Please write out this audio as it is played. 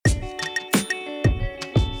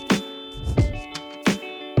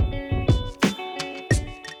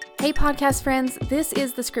Hey podcast friends, this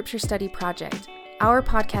is the Scripture Study Project, our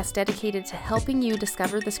podcast dedicated to helping you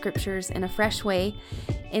discover the Scriptures in a fresh way,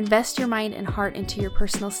 invest your mind and heart into your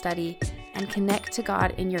personal study, and connect to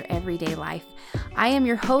God in your everyday life. I am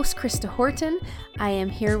your host, Krista Horton. I am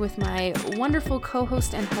here with my wonderful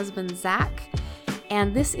co-host and husband, Zach,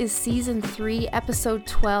 and this is Season 3, Episode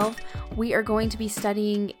 12. We are going to be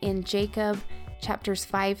studying in Jacob, chapters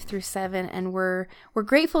 5 through 7, and we're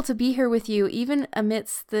grateful to be here with you even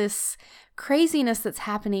amidst this craziness that's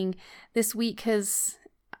happening this week, because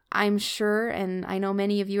I'm sure, and I know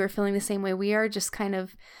many of you are feeling the same way we are, just kind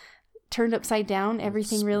of turned upside down.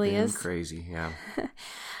 Everything really is crazy, yeah.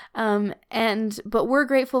 But we're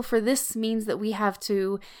grateful for this means that we have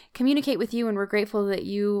to communicate with you, and we're grateful that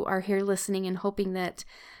you are here listening and hoping that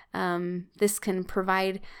this can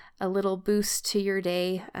provide a little boost to your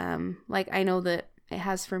day, like I know that it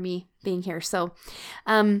has for me being here. So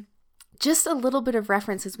just a little bit of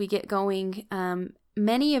reference as we get going.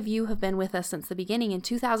 Many of you have been with us since the beginning. In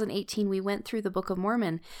 2018, we went through the Book of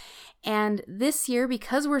Mormon. And this year,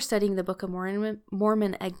 because we're studying the Book of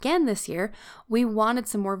Mormon again this year, we wanted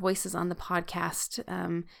some more voices on the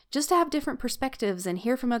podcast, just to have different perspectives and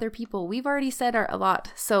hear from other people. We've already said a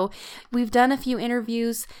lot. So we've done a few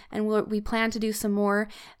interviews, and we plan to do some more.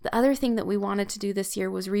 The other thing that we wanted to do this year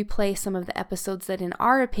was replay some of the episodes that, in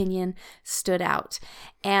our opinion, stood out.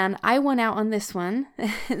 And I won out on this one.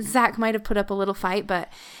 Zach might have put up a little fight, but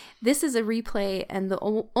this is a replay and the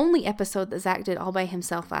only episode that Zach did all by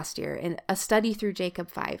himself last year, in a study through Jacob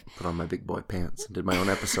 5. Put on my big boy pants and did my own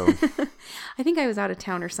episode. I think I was out of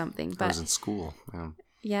town or something. But I was in school.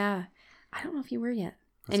 Yeah. I don't know if you were yet.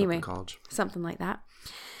 Anyway, college. Something like that.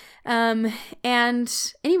 And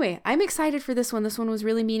anyway, I'm excited for this one. This one was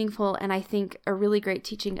really meaningful, and I think a really great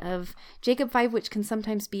teaching of Jacob 5, which can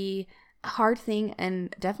sometimes be a hard thing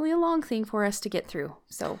and definitely a long thing for us to get through.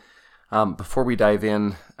 So before we dive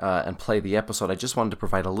in and play the episode, I just wanted to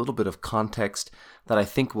provide a little bit of context that I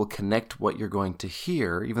think will connect what you're going to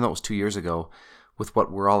hear, even though it was 2 years ago, with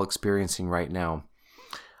what we're all experiencing right now.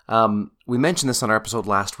 We mentioned this on our episode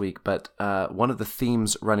last week, but one of the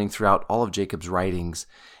themes running throughout all of Jacob's writings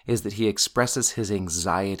is that he expresses his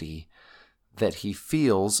anxiety that he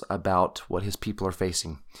feels about what his people are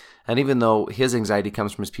facing. And even though his anxiety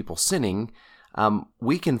comes from his people sinning,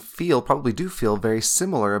 we can probably do feel very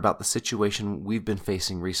similar about the situation we've been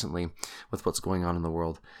facing recently with what's going on in the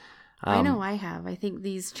world. I know I have. I think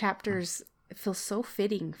these chapters feel so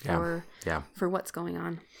fitting for what's going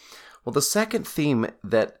on. Well, the second theme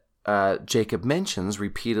that Jacob mentions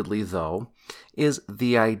repeatedly, though, is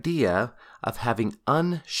the idea of having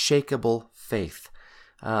unshakable faith.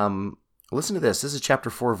 Listen to this. This is chapter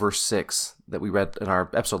 4, verse 6 that we read in our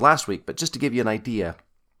episode last week, but just to give you an idea.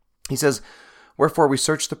 He says, "Wherefore we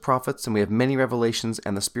search the prophets, and we have many revelations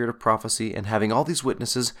and the spirit of prophecy, and having all these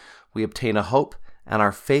witnesses, we obtain a hope, and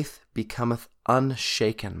our faith becometh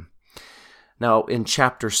unshaken." Now, in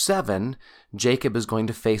chapter 7, Jacob is going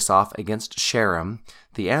to face off against Sherem,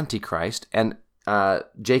 the Antichrist, and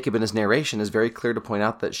Jacob in his narration is very clear to point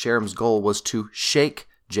out that Sherem's goal was to shake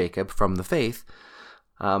Jacob from the faith,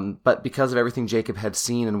 but because of everything Jacob had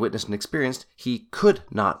seen and witnessed and experienced, he could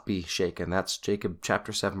not be shaken. That's Jacob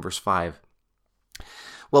chapter 7, verse 5.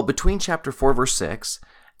 Well, between chapter 4, verse 6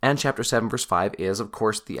 and chapter 7, verse 5 is, of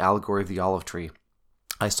course, the allegory of the olive tree.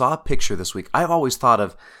 I saw a picture this week. I've always thought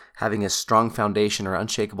of having a strong foundation or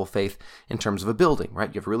unshakable faith in terms of a building,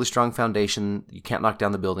 right? You have a really strong foundation. You can't knock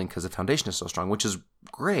down the building because the foundation is so strong, which is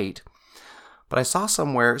great. But I saw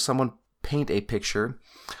somewhere someone paint a picture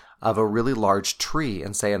of a really large tree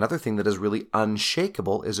and say another thing that is really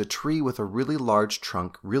unshakable is a tree with a really large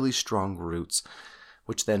trunk, really strong roots,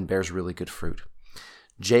 which then bears really good fruit.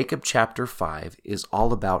 Jacob chapter 5 is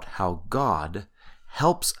all about how God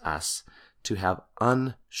helps us to have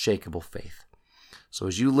unshakable faith. So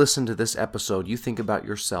as you listen to this episode, you think about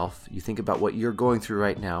yourself, you think about what you're going through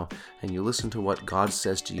right now, and you listen to what God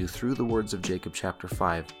says to you through the words of Jacob chapter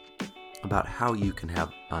 5 about how you can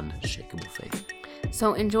have unshakable faith.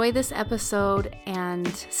 So enjoy this episode and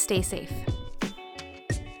stay safe.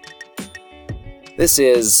 This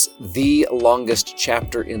is the longest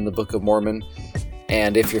chapter in the Book of Mormon,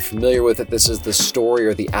 and if you're familiar with it, this is the story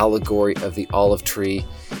or the allegory of the olive tree.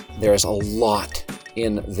 There's a lot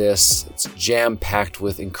in this. It's jam-packed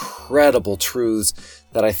with incredible truths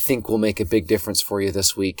that I think will make a big difference for you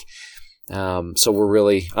this week.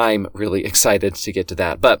 So I'm really excited to get to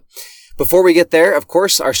that. But before we get there, of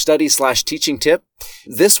course, our study/teaching tip.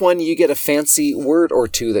 This one, you get a fancy word or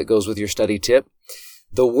two that goes with your study tip.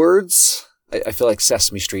 The words, I feel like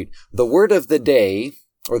Sesame Street. The word of the day,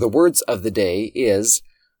 or the words of the day, is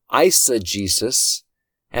eisegesis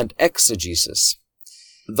and exegesis.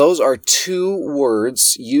 Those are two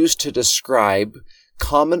words used to describe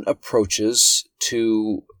common approaches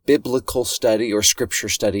to biblical study or scripture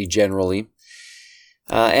study generally.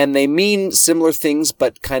 And they mean similar things,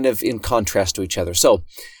 but kind of in contrast to each other. So,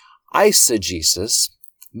 eisegesis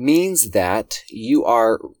means that you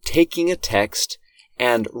are taking a text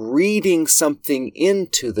and reading something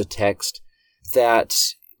into the text that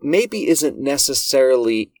maybe isn't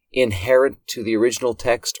necessarily inherent to the original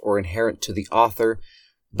text or inherent to the author,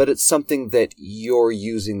 but it's something that you're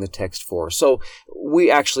using the text for. So we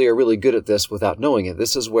actually are really good at this without knowing it.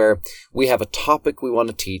 This is where we have a topic we want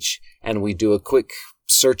to teach, and we do a quick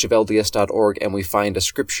search of LDS.org, and we find a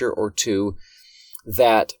scripture or two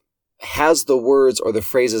that has the words or the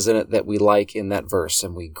phrases in it that we like in that verse,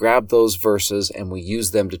 and we grab those verses and we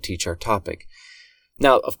use them to teach our topic.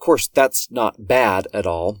 Now, of course, that's not bad at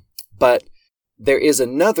all, but there is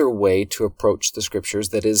another way to approach the scriptures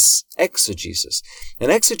that is exegesis.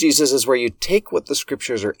 And exegesis is where you take what the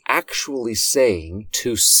scriptures are actually saying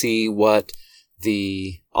to see what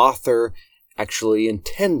the author actually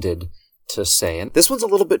intended to say. And this one's a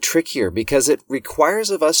little bit trickier because it requires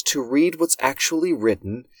of us to read what's actually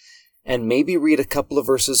written and maybe read a couple of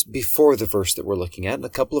verses before the verse that we're looking at and a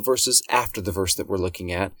couple of verses after the verse that we're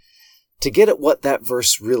looking at to get at what that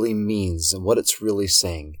verse really means and what it's really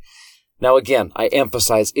saying. Now, again, I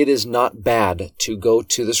emphasize it is not bad to go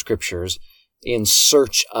to the scriptures in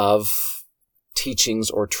search of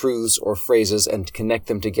teachings or truths or phrases and connect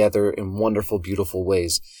them together in wonderful, beautiful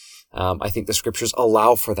ways. I think the scriptures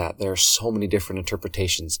allow for that. There are so many different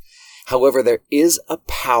interpretations. However, there is a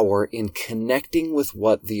power in connecting with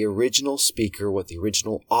what the original speaker, what the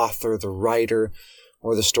original author, the writer,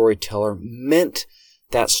 or the storyteller meant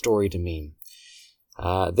that story to mean.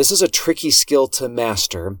 This is a tricky skill to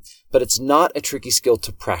master, but it's not a tricky skill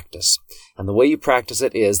to practice. And the way you practice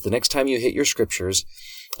it is the next time you hit your scriptures,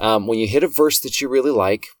 when you hit a verse that you really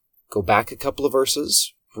like, go back a couple of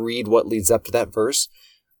verses, read what leads up to that verse,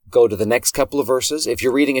 go to the next couple of verses. If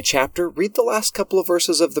you're reading a chapter, read the last couple of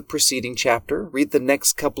verses of the preceding chapter, read the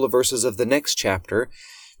next couple of verses of the next chapter.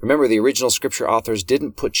 Remember, the original scripture authors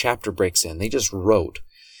didn't put chapter breaks in, they just wrote.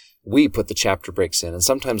 We put the chapter breaks in, and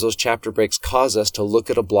sometimes those chapter breaks cause us to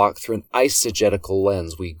look at a block through an eisegetical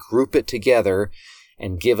lens. We group it together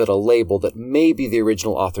and give it a label that maybe the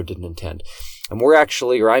original author didn't intend. And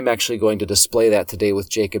I'm actually going to display that today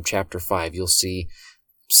with Jacob chapter 5. You'll see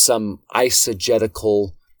some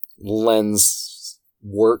eisegetical lens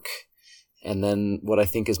work, and then what I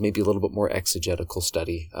think is maybe a little bit more exegetical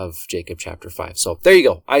study of Jacob chapter 5. So there you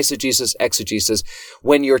go, eisegesis, exegesis.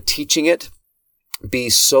 When you're teaching it,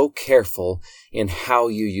 be so careful in how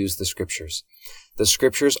you use the scriptures. The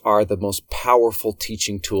scriptures are the most powerful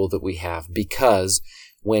teaching tool that we have because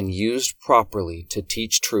when used properly to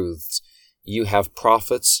teach truths, you have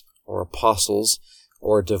prophets or apostles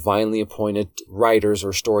or divinely appointed writers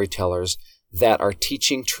or storytellers that are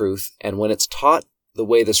teaching truth. And when it's taught the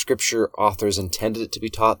way the scripture authors intended it to be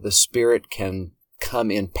taught, the Spirit can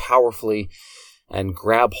come in powerfully and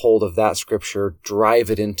grab hold of that scripture, drive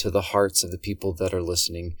it into the hearts of the people that are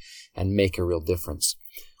listening, and make a real difference.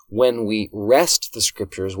 When we wrest the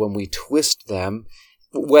scriptures, when we twist them,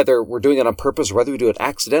 whether we're doing it on purpose or whether we do it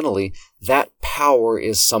accidentally, that power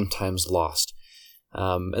is sometimes lost.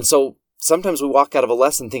 And so sometimes we walk out of a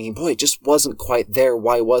lesson thinking, boy, it just wasn't quite there.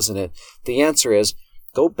 Why wasn't it? The answer is,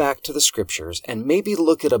 go back to the scriptures and maybe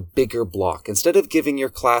look at a bigger block. Instead of giving your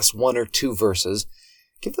class 1 or 2 verses,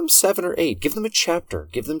 give them 7 or 8. Give them a chapter.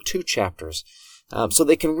 Give them 2 chapters. So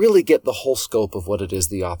they can really get the whole scope of what it is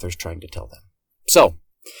the author's trying to tell them. So,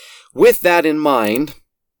 with that in mind,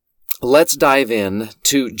 let's dive in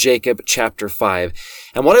to Jacob chapter 5.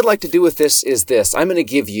 And what I'd like to do with this is this. I'm going to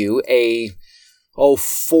give you a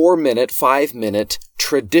 5-minute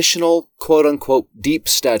traditional, quote-unquote, deep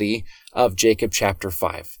study of Jacob chapter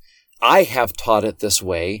 5. I have taught it this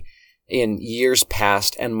way in years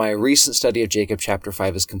past, and my recent study of Jacob chapter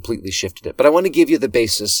 5 has completely shifted it. But I want to give you the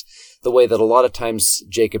basis, the way that a lot of times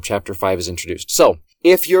Jacob chapter 5 is introduced. So,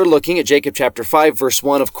 if you're looking at Jacob chapter 5, verse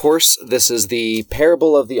 1, of course, this is the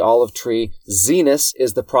parable of the olive tree. Zenos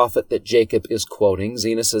is the prophet that Jacob is quoting.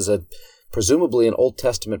 Zenos is presumably an Old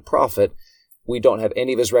Testament prophet. We don't have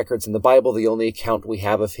any of his records in the Bible. The only account we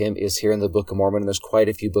have of him is here in the Book of Mormon, and there's quite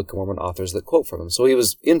a few Book of Mormon authors that quote from him. So he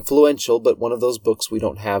was influential, but one of those books we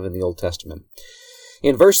don't have in the Old Testament.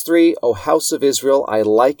 In verse 3, O house of Israel, I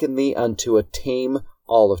liken thee unto a tame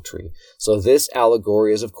olive tree. So this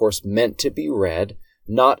allegory is, of course, meant to be read,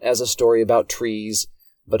 not as a story about trees,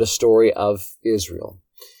 but a story of Israel.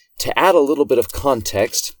 To add a little bit of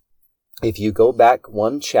context, if you go back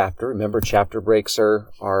one chapter, remember chapter breaks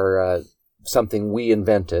are something we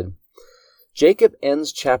invented. Jacob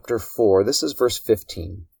ends chapter 4. This is verse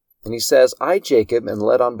 15. And he says, I, Jacob, am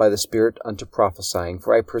led on by the Spirit unto prophesying,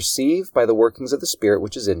 for I perceive by the workings of the Spirit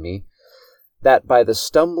which is in me, that by the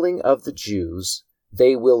stumbling of the Jews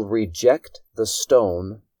they will reject the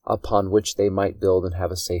stone upon which they might build and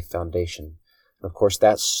have a safe foundation. And of course,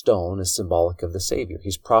 that stone is symbolic of the Savior.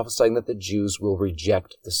 He's prophesying that the Jews will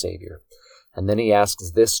reject the Savior. And then he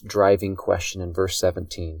asks this driving question in verse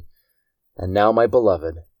 17. And now, my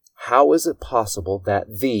beloved, how is it possible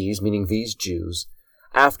that these, meaning these Jews,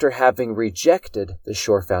 after having rejected the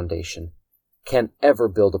sure foundation, can ever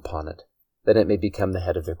build upon it, that it may become the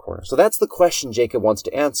head of their corner? So that's the question Jacob wants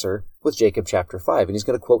to answer with Jacob chapter 5, and he's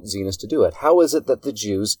going to quote Zenos to do it. How is it that the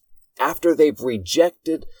Jews, after they've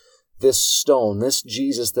rejected this stone, this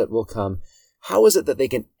Jesus that will come, how is it that they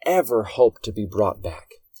can ever hope to be brought back?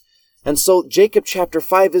 And so Jacob chapter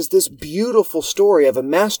 5 is this beautiful story of a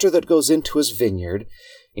master that goes into his vineyard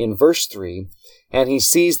in verse 3, and he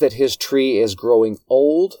sees that his tree is growing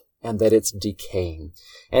old and that it's decaying.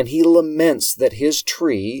 And he laments that his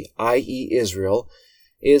tree, i.e. Israel,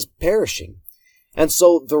 is perishing. And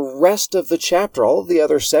so the rest of the chapter, all of the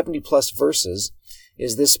other 70 plus verses,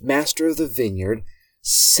 is this master of the vineyard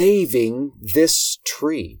saving this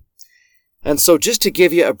tree. And so just to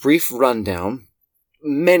give you a brief rundown,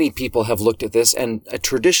 many people have looked at this, and a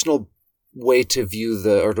traditional way to view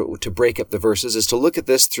to break up the verses is to look at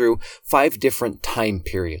this through 5 different time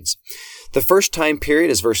periods. The first time period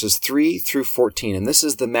is verses 3 through 14, and this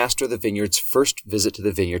is the master of the vineyard's first visit to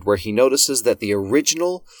the vineyard, where he notices that the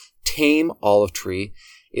original tame olive tree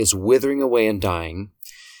is withering away and dying.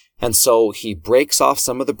 And so he breaks off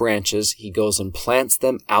some of the branches, he goes and plants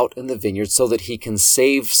them out in the vineyard so that he can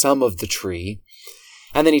save some of the tree.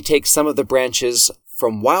 And then he takes some of the branches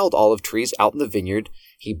from wild olive trees out in the vineyard,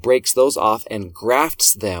 he breaks those off and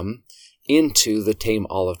grafts them into the tame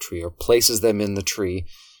olive tree, or places them in the tree,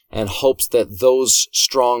 and hopes that those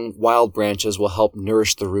strong wild branches will help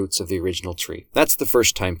nourish the roots of the original tree. That's the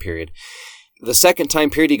first time period. The second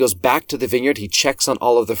time period, he goes back to the vineyard. He checks on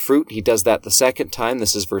all of the fruit. He does that the second time.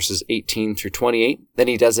 This is verses 18 through 28. Then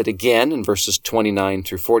he does it again in verses 29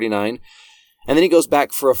 through 49. And then he goes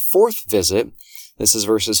back for a fourth visit. This is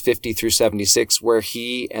verses 50 through 76, where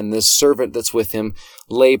he and this servant that's with him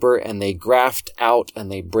labor, and they graft out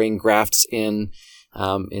and they bring grafts in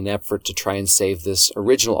effort to try and save this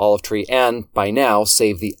original olive tree, and by now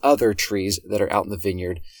save the other trees that are out in the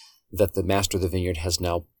vineyard that the master of the vineyard has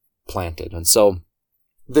now planted. And so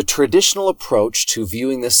the traditional approach to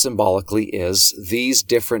viewing this symbolically is these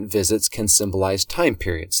different visits can symbolize time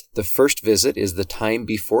periods. The first visit is the time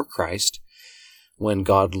before Christ, when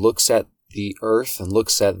God looks at the earth and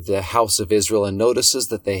looks at the house of Israel and notices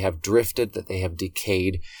that they have drifted, that they have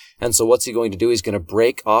decayed. And so what's he going to do? He's going to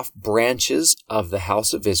break off branches of the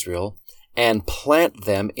house of Israel and plant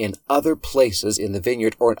them in other places in the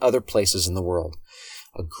vineyard or in other places in the world.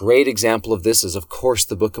 A great example of this is, of course,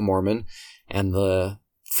 the Book of Mormon and the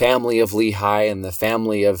family of Lehi and the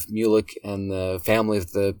family of Mulek and the family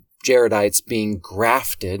of the Jaredites being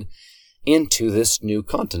grafted into this new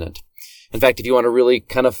continent. In fact, if you want a really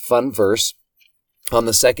kind of fun verse, on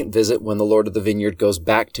the second visit, when the Lord of the vineyard goes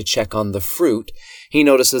back to check on the fruit, he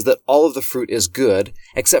notices that all of the fruit is good,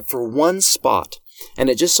 except for one spot, and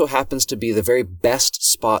it just so happens to be the very best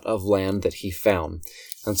spot of land that he found.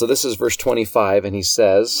 And so this is verse 25, and he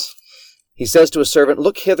says to a servant,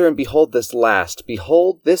 Look hither and behold this last.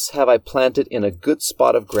 Behold, this have I planted in a good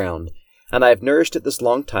spot of ground, and I have nourished it this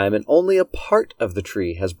long time, and only a part of the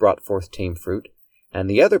tree has brought forth tame fruit, and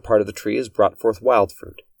the other part of the tree has brought forth wild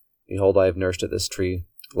fruit. Behold, I have nourished it this tree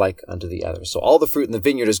like unto the other. So all the fruit in the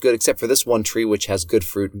vineyard is good, except for this one tree, which has good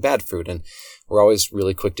fruit and bad fruit. And we're always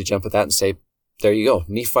really quick to jump at that and say, there you go,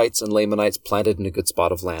 Nephites and Lamanites planted in a good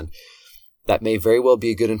spot of land. That may very well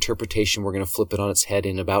be a good interpretation. We're going to flip it on its head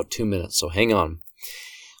in about 2 minutes, so hang on.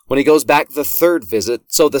 When he goes back the third visit,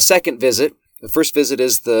 so the second visit, the first visit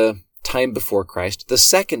is the time before Christ. The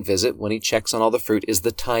second visit, when he checks on all the fruit, is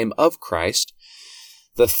the time of Christ.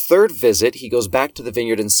 The third visit, he goes back to the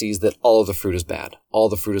vineyard and sees that all of the fruit is bad. All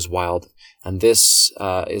the fruit is wild. And this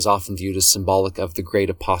is often viewed as symbolic of the great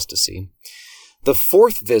apostasy. The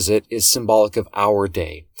fourth visit is symbolic of our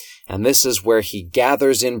day. And this is where he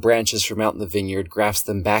gathers in branches from out in the vineyard, grafts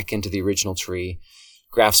them back into the original tree,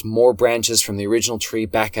 grafts more branches from the original tree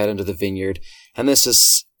back out into the vineyard. And this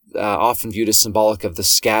is often viewed as symbolic of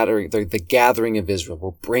the gathering of Israel.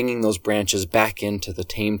 We're bringing those branches back into the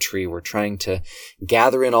tame tree. We're trying to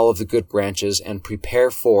gather in all of the good branches and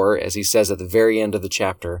prepare for, as he says at the very end of the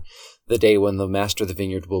chapter, the day when the master of the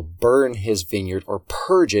vineyard will burn his vineyard or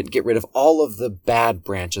purge it, get rid of all of the bad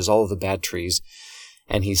branches, all of the bad trees,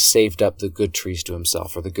 and he's saved up the good trees to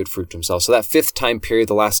himself, or the good fruit to himself. So that fifth time period,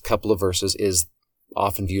 the last couple of verses, is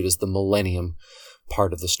often viewed as the millennium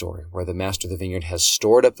part of the story, where the master of the vineyard has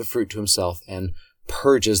stored up the fruit to himself and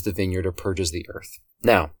purges the vineyard or purges the earth.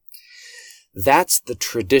 Now, that's the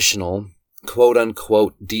traditional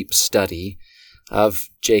quote-unquote deep study of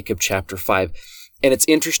Jacob chapter 5. And it's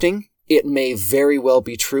interesting. It may very well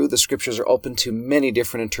be true. The scriptures are open to many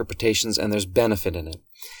different interpretations, and there's benefit in it.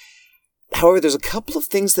 However, there's a couple of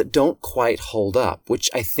things that don't quite hold up, which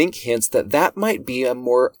I think hints that that might be a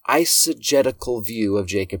more eisegetical view of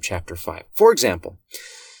Jacob chapter 5. For example,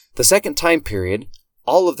 the second time period,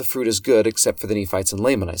 all of the fruit is good except for the Nephites and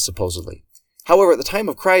Lamanites, supposedly. However, at the time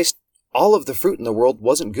of Christ, all of the fruit in the world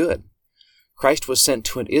wasn't good. Christ was sent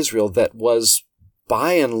to an Israel that was,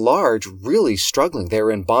 by and large, really struggling. They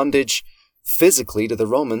were in bondage physically to the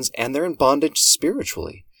Romans, and they're in bondage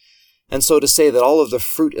spiritually. And so to say that all of the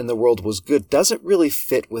fruit in the world was good doesn't really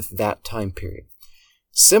fit with that time period.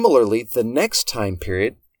 Similarly, the next time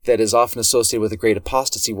period that is often associated with the Great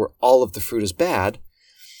Apostasy, where all of the fruit is bad,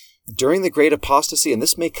 during the Great Apostasy, and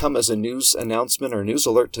this may come as a news announcement or news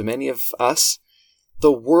alert to many of us,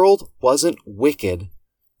 the world wasn't wicked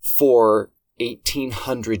for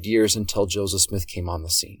 1,800 years until Joseph Smith came on the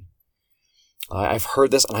scene. I've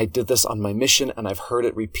heard this, and I did this on my mission, and I've heard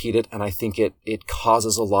it repeated, and I think it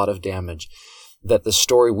causes a lot of damage. That the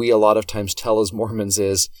story we a lot of times tell as Mormons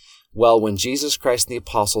is, well, when Jesus Christ and the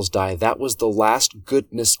apostles died, that was the last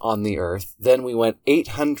goodness on the earth. Then we went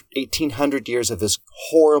 1,800 years of this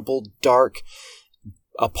horrible, dark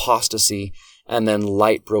apostasy, and then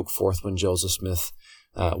light broke forth when Joseph Smith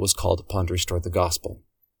was called upon to restore the gospel.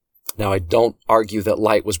 Now, I don't argue that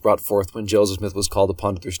light was brought forth when Joseph Smith was called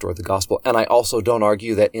upon to restore the gospel, and I also don't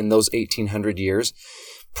argue that in those 1,800 years,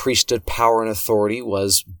 priesthood power and authority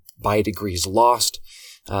was by degrees lost,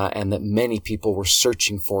 and that many people were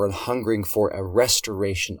searching for and hungering for a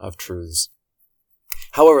restoration of truths.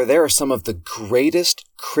 However, there are some of the greatest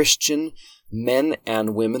Christian men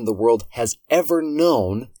and women the world has ever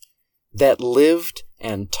known that lived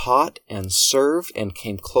and taught and served and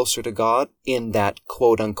came closer to God in that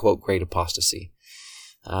quote-unquote great apostasy.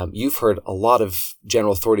 You've heard a lot of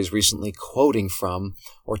general authorities recently quoting from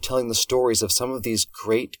or telling the stories of some of these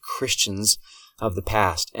great Christians of the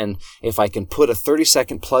past. And if I can put a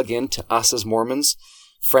 30-second plug in to us as Mormons,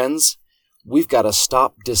 friends, we've got to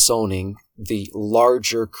stop disowning the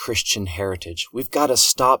larger Christian heritage. We've got to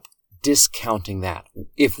stop discounting that.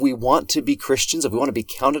 If we want to be Christians, if we want to be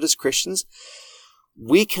counted as Christians,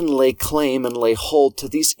 we can lay claim and lay hold to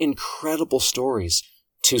these incredible stories.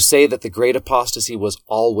 To say that the great apostasy was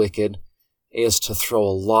all wicked is to throw a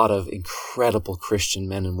lot of incredible Christian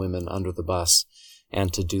men and women under the bus,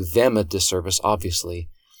 and to do them a disservice, obviously,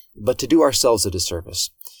 but to do ourselves a disservice.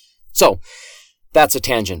 So, that's a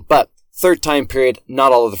tangent. But third time period,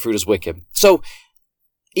 not all of the fruit is wicked. So,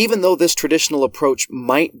 even though this traditional approach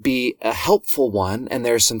might be a helpful one, and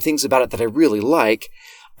there are some things about it that I really like,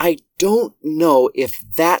 I don't know if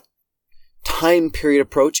that time period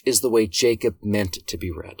approach is the way Jacob meant it to be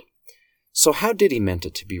read. So how did he meant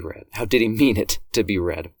it to be read? How did he mean it to be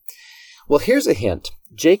read? Well, here's a hint.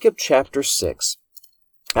 Jacob chapter 6,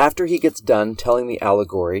 after he gets done telling the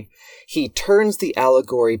allegory, he turns the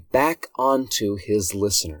allegory back onto his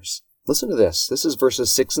listeners. Listen to this. This is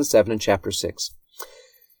verses 6 and 7 in chapter 6.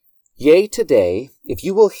 Yea, today, if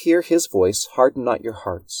you will hear his voice, harden not your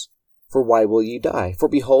hearts. For why will ye die? For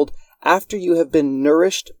behold, after you have been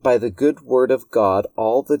nourished by the good word of God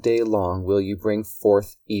all the day long, will you bring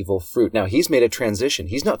forth evil fruit. Now, he's made a transition.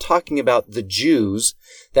 He's not talking about the Jews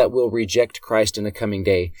that will reject Christ in a coming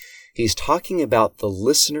day. He's talking about the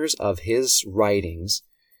listeners of his writings,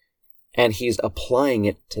 and he's applying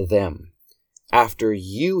it to them. After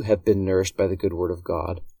you have been nourished by the good word of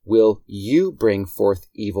God, will you bring forth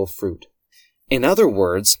evil fruit. In other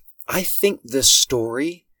words, I think this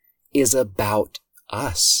story is about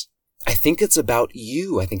us. I think it's about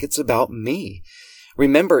you. I think it's about me.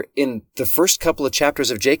 Remember, in the first couple of chapters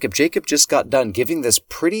of Jacob, Jacob just got done giving this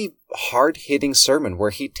pretty hard-hitting sermon where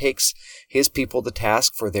he takes his people to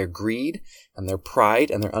task for their greed and their pride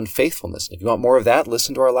and their unfaithfulness. If you want more of that,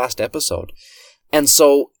 listen to our last episode. And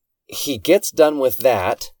so he gets done with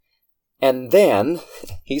that, and then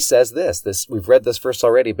he says this, we've read this verse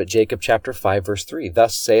already, but Jacob chapter 5, verse 3,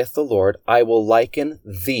 Thus saith the Lord, I will liken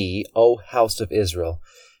thee, O house of Israel,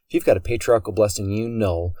 If you've got a patriarchal blessing, you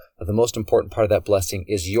know that the most important part of that blessing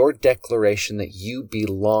is your declaration that you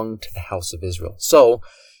belong to the house of Israel. So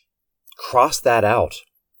cross that out,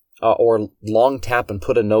 or long tap and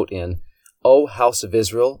put a note in, O house of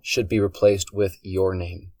Israel should be replaced with your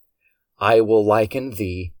name. I will liken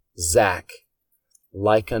thee, Zach,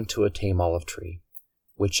 like unto a tame olive tree,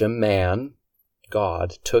 which a man,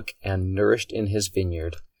 God, took and nourished in his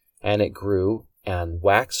vineyard, and it grew and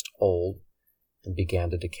waxed old and began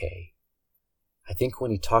to decay. I think when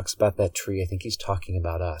he talks about that tree, I think he's talking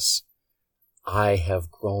about us. I have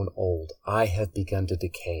grown old. I have begun to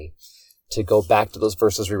decay. To go back to those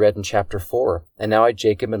verses we read in chapter 4. And now I,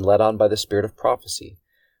 Jacob, am led on by the spirit of prophecy.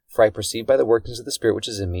 For I perceive by the workings of the Spirit which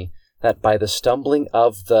is in me, that by the stumbling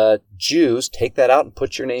of the Jews, take that out and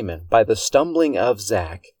put your name in, by the stumbling of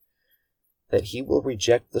Zach, that he will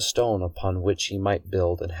reject the stone upon which he might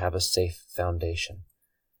build and have a safe foundation.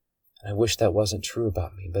 And I wish that wasn't true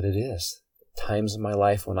about me, but it is. Times in my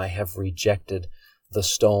life when I have rejected the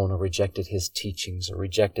stone, or rejected his teachings, or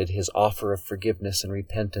rejected his offer of forgiveness and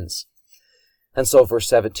repentance. And so verse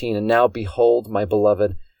 17, and now behold, my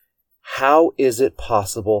beloved, how is it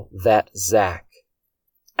possible that Zach,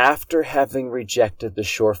 after having rejected the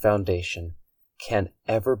sure foundation, can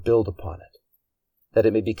ever build upon it, that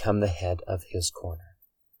it may become the head of his corner?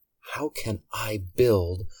 How can I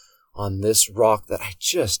build on this rock that I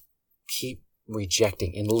just keep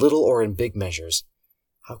rejecting in little or in big measures?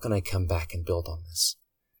 How can I come back and build on this?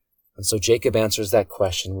 And so Jacob answers that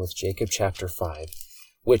question with Jacob chapter 5,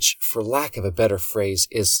 which, for lack of a better phrase,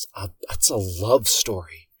 it's a love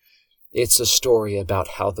story. It's a story about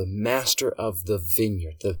how the master of the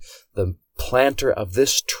vineyard, the planter of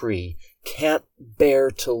this tree, can't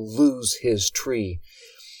bear to lose his tree.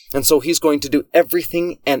 And so he's going to do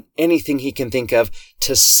everything and anything he can think of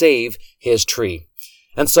to save his tree.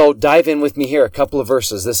 And so dive in with me here, a couple of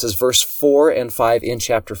verses. This is verse 4 and 5 in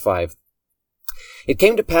chapter 5. It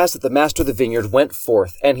came to pass that the master of the vineyard went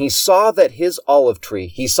forth, and he saw that his olive tree,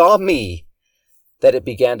 he saw me, that it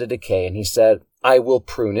began to decay. And he said, I will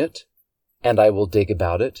prune it, and I will dig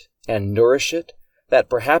about it, and nourish it, that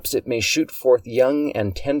perhaps it may shoot forth young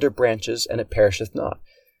and tender branches, and it perisheth not.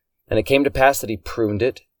 And it came to pass that he pruned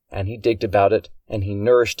it, and he digged about it, and he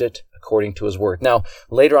nourished it according to his word. Now,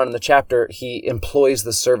 later on in the chapter, he employs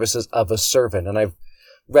the services of a servant, and I've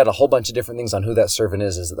read a whole bunch of different things on who that servant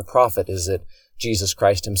is. Is it the prophet? Is it Jesus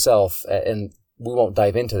Christ himself? And we won't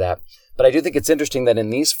dive into that. But I do think it's interesting that in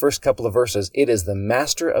these first couple of verses, it is the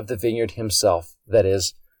master of the vineyard himself that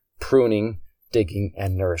is pruning, digging,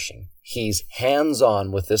 and nourishing. He's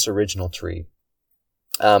hands-on with this original tree.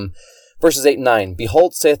 Verses 8 and 9,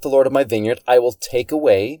 Behold, saith the Lord of my vineyard, I will take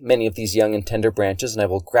away many of these young and tender branches, and I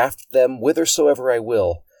will graft them whithersoever I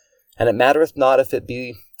will. And it mattereth not if it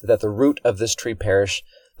be that the root of this tree perish,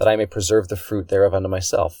 that I may preserve the fruit thereof unto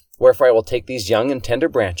myself. Wherefore I will take these young and tender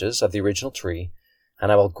branches of the original tree,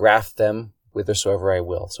 and I will graft them whithersoever I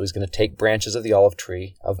will. So he's going to take branches of the olive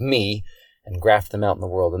tree, of me, and graft them out in the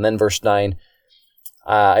world. And then verse 9,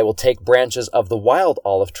 I will take branches of the wild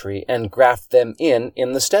olive tree and graft them in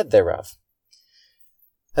the stead thereof.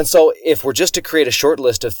 And so if we're just to create a short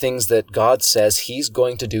list of things that God says he's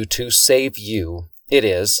going to do to save you, it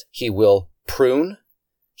is, he will prune,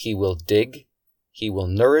 he will dig, he will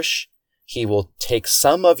nourish, he will take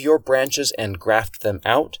some of your branches and graft them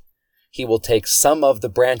out, he will take some of the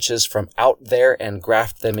branches from out there and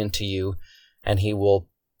graft them into you, and he will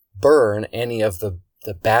burn any of the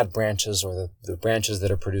bad branches or the branches that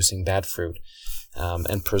are producing bad fruit,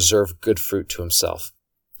 and preserve good fruit to himself.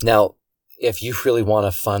 Now, if you really want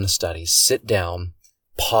a fun study, sit down,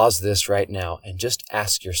 pause this right now, and just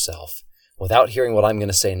ask yourself, without hearing what I'm going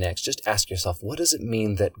to say next, just ask yourself, what does it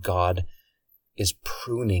mean that God is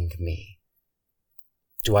pruning me?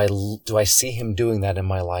 Do I see him doing that in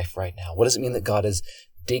my life right now? What does it mean that God is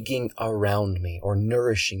digging around me or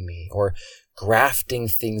nourishing me or grafting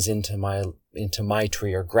things into my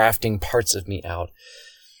tree or grafting parts of me out?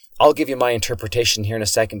 I'll give you my interpretation here in a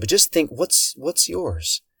second, but just think, what's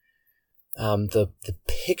yours? The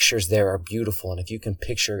pictures there are beautiful, and if you can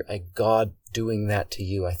picture a God doing that to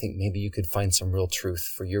you, I think maybe you could find some real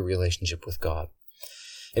truth for your relationship with God.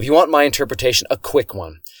 If you want my interpretation, a quick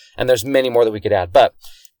one, and there's many more that we could add, but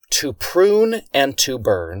to prune and to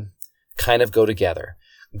burn kind of go together.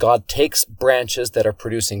 God takes branches that are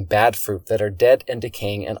producing bad fruit, that are dead and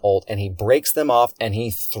decaying and old, and he breaks them off and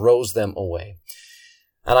he throws them away.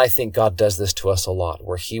 And I think God does this to us a lot,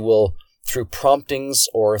 where he will through promptings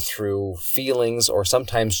or through feelings or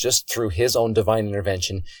sometimes just through his own divine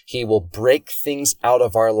intervention, he will break things out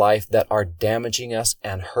of our life that are damaging us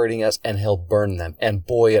and hurting us, and he'll burn them. And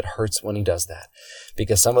boy, it hurts when he does that,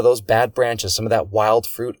 because some of those bad branches, some of that wild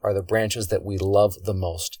fruit are the branches that we love the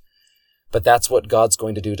most. But that's what God's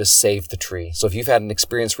going to do to save the tree. So if you've had an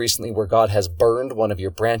experience recently where God has burned one of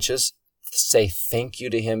your branches, say thank you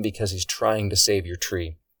to him, because he's trying to save your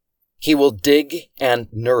tree. He will dig and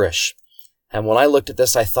nourish. And when I looked at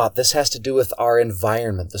this, I thought this has to do with our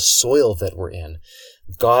environment, the soil that we're in.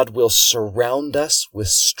 God will surround us with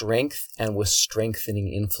strength and with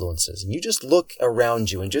strengthening influences. And you just look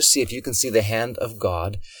around you and just see if you can see the hand of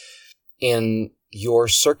God in your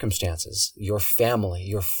circumstances, your family,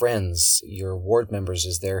 your friends, your ward members.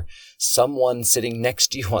 Is there someone sitting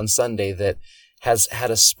next to you on Sunday that has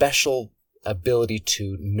had a special ability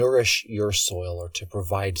to nourish your soil or to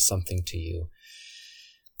provide something to you?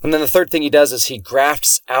 And then the third thing he does is he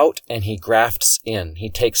grafts out and he grafts in. He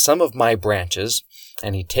takes some of my branches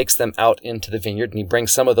and he takes them out into the vineyard, and he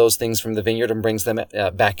brings some of those things from the vineyard and brings them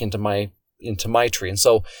back into my tree. And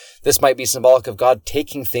so this might be symbolic of God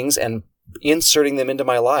taking things and inserting them into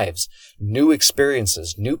my lives. New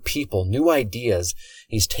experiences, new people, new ideas.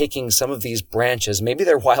 He's taking some of these branches, maybe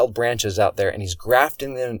they're wild branches out there, and he's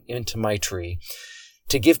grafting them into my tree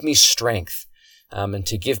to give me strength. And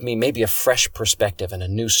to give me maybe a fresh perspective and a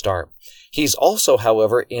new start. He's also,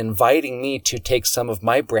 however, inviting me to take some of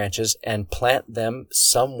my branches and plant them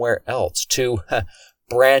somewhere else, to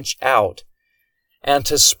branch out and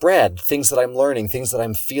to spread things that I'm learning, things that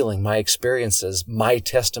I'm feeling, my experiences, my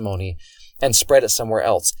testimony, and spread it somewhere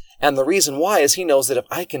else. And the reason why is he knows that if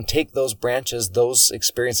I can take those branches, those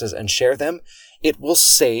experiences, and share them, it will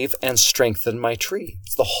save and strengthen my tree.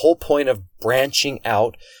 It's the whole point of branching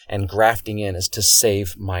out and grafting in, is to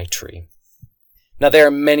save my tree. Now, there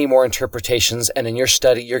are many more interpretations, and in your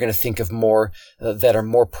study, you're going to think of more that are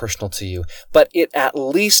more personal to you. But it at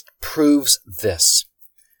least proves this: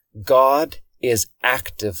 God is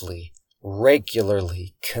actively,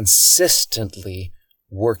 regularly, consistently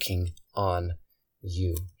working on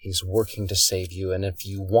you. He's working to save you. And if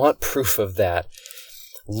you want proof of that,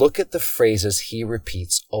 look at the phrases he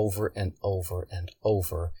repeats over and over and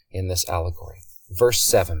over in this allegory. Verse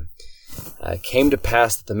 7, it came to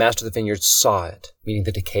pass that the master of the vineyard saw it, meaning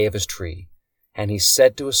the decay of his tree, and he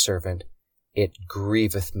said to his servant, "It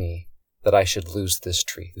grieveth me that I should lose this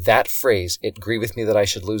tree." That phrase, "it grieveth me that I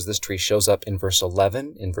should lose this tree," shows up in verse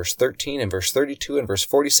 11, in verse 13, in verse 32, in verse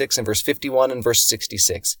 46, in verse 51, and verse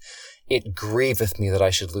 66. It grieveth me that I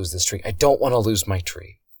should lose this tree. I don't want to lose my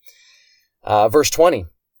tree. Verse 20,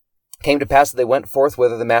 came to pass that they went forth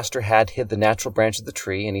whither the master had hid the natural branch of the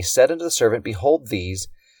tree, and he said unto the servant, "Behold these."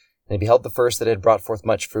 And he beheld the first that had brought forth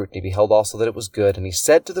much fruit, and he beheld also that it was good. And he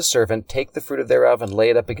said to the servant, "Take the fruit thereof, and lay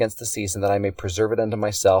it up against the season, that I may preserve it unto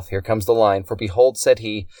myself." Here comes the line. "For behold," said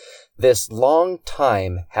he, "this long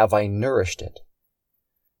time have I nourished it,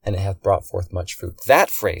 and it hath brought forth much fruit." That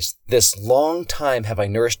phrase, "this long time have I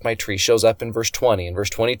nourished my tree," shows up in verse 20, in verse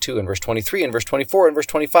 22, in verse 23, in verse 24, in verse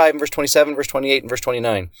 25, in verse 27, verse 28, and verse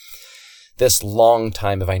 29. This long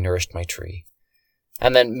time have I nourished my tree.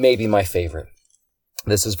 And then maybe my favorite.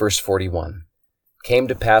 This is verse 41. Came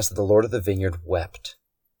to pass that the Lord of the vineyard wept,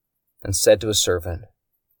 and said to his servant,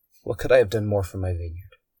 "What could I have done more for my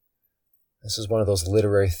vineyard?" This is one of those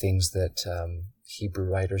literary things that Hebrew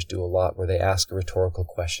writers do a lot, where they ask a rhetorical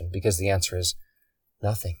question, because the answer is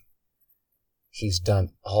nothing. He's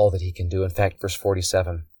done all that he can do. In fact, verse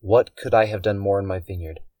 47, "What could I have done more in my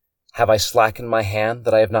vineyard? Have I slackened my hand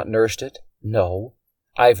that I have not nourished it? No.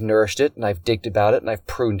 I've nourished it, and I've digged about it, and I've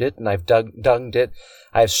pruned it, and I've dunged it.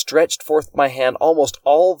 I have stretched forth my hand almost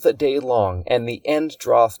all the day long, and the end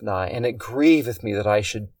draweth nigh, and it grieveth me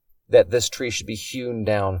that this tree should be hewn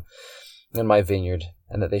down in my vineyard,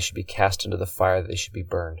 and that they should be cast into the fire, that they should be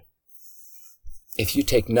burned." If you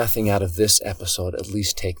take nothing out of this episode, at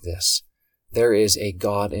least take this. There is a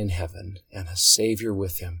God in heaven and a Savior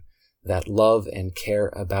with him that love and care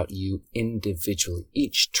about you individually.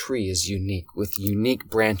 Each tree is unique, with unique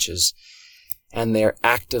branches, and they're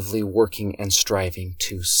actively working and striving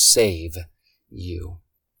to save you.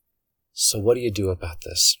 So what do you do about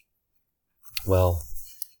this? Well,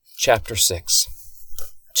 chapter 6,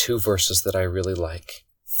 2 verses that I really like.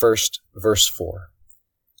 First, verse 4.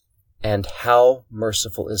 "And how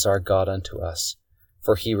merciful is our God unto us,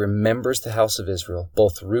 for he remembers the house of Israel,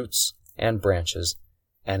 both roots and branches,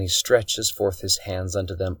 and he stretches forth his hands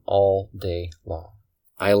unto them all day long."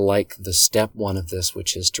 I like the step 1 of this,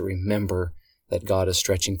 which is to remember that God is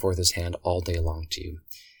stretching forth his hand all day long to you.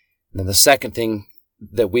 And then the second thing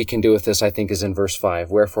that we can do with this, I think, is in verse 5.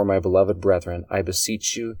 Wherefore, my beloved brethren, I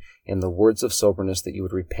beseech you in the words of soberness that you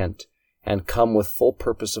would repent and come with full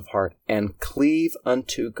purpose of heart and cleave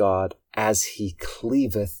unto God as he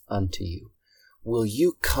cleaveth unto you. Will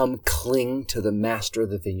you come cling to the master of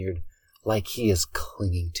the vineyard like he is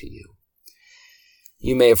clinging to you?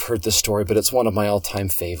 You may have heard this story, but it's one of my all-time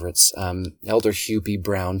favorites. Elder Hugh B.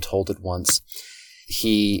 Brown told it once.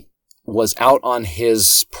 He was out on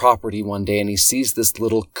his property one day and he sees this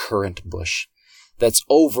little currant bush that's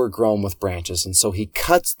overgrown with branches. And so he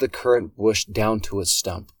cuts the currant bush down to its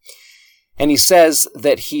stump. And he says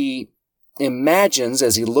that he imagines,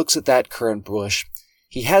 as he looks at that currant bush,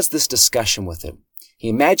 he has this discussion with it. He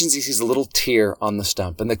imagines he sees a little tear on the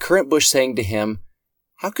stump and the currant bush saying to him,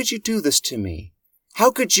 "How could you do this to me? How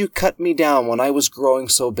could you cut me down when I was growing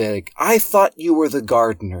so big? I thought you were the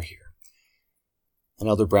gardener here." And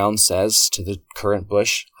Elder Brown says to the currant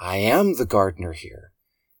bush, "I am the gardener here.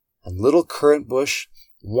 And little currant bush,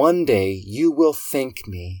 one day you will thank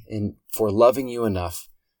me for loving you enough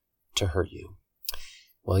to hurt you."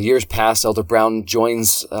 Well, years pass. Elder Brown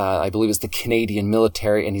joins, I believe it's the Canadian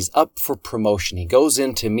military, and he's up for promotion. He goes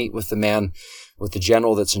in to meet with the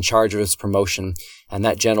general that's in charge of his promotion, and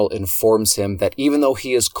that general informs him that even though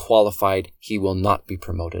he is qualified, he will not be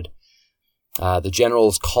promoted. The general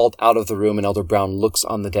is called out of the room, and Elder Brown looks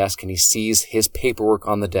on the desk, and he sees his paperwork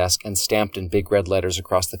on the desk, and stamped in big red letters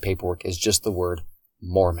across the paperwork is just the word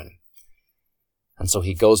Mormon. And so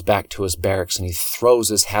he goes back to his barracks, and he throws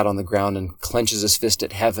his hat on the ground and clenches his fist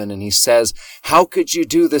at heaven, and he says, "How could you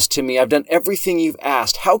do this to me? I've done everything you've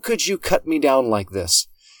asked. How could you cut me down like this?"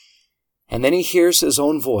 And then he hears his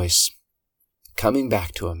own voice coming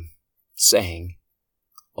back to him, saying,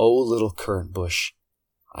 "O little currant bush,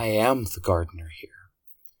 I am the gardener here,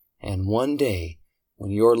 and one day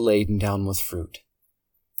when you're laden down with fruit,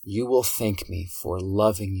 you will thank me for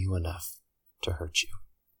loving you enough to hurt you."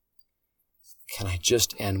 Can I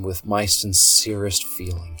just end with my sincerest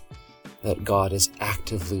feeling that God is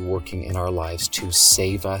actively working in our lives to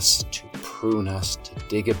save us, to prune us, to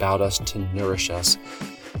dig about us, to nourish us.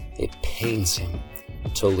 It pains him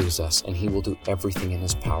to lose us, and he will do everything in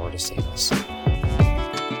his power to save us.